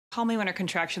Call me when her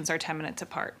contractions are 10 minutes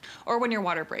apart, or when your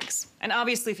water breaks. And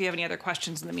obviously, if you have any other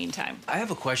questions in the meantime. I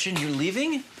have a question. You're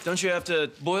leaving? Don't you have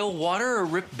to boil water or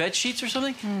rip bed sheets or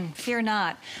something? Fear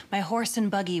not. My horse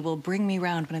and buggy will bring me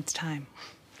round when it's time.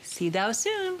 See thou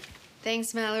soon.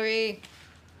 Thanks, Mallory.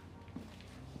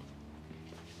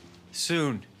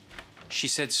 Soon. She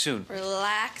said soon.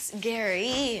 Relax,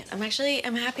 Gary. I'm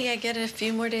happy I get a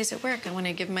few more days at work. I want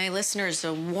to give my listeners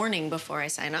a warning before I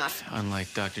sign off.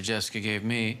 Unlike Dr. Jessica gave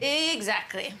me.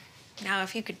 Exactly. Now,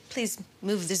 if you could please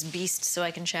move this beast so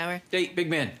I can shower. Hey, big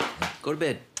man, go to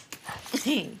bed.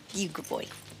 You good boy.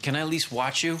 Can I at least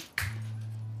watch you?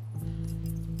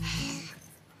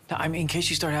 No, I mean, in case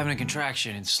you start having a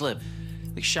contraction and slip.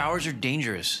 Like, showers are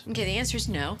dangerous. Okay, the answer's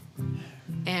no.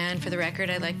 And for the record,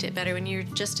 I liked it better when you were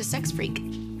just a sex freak.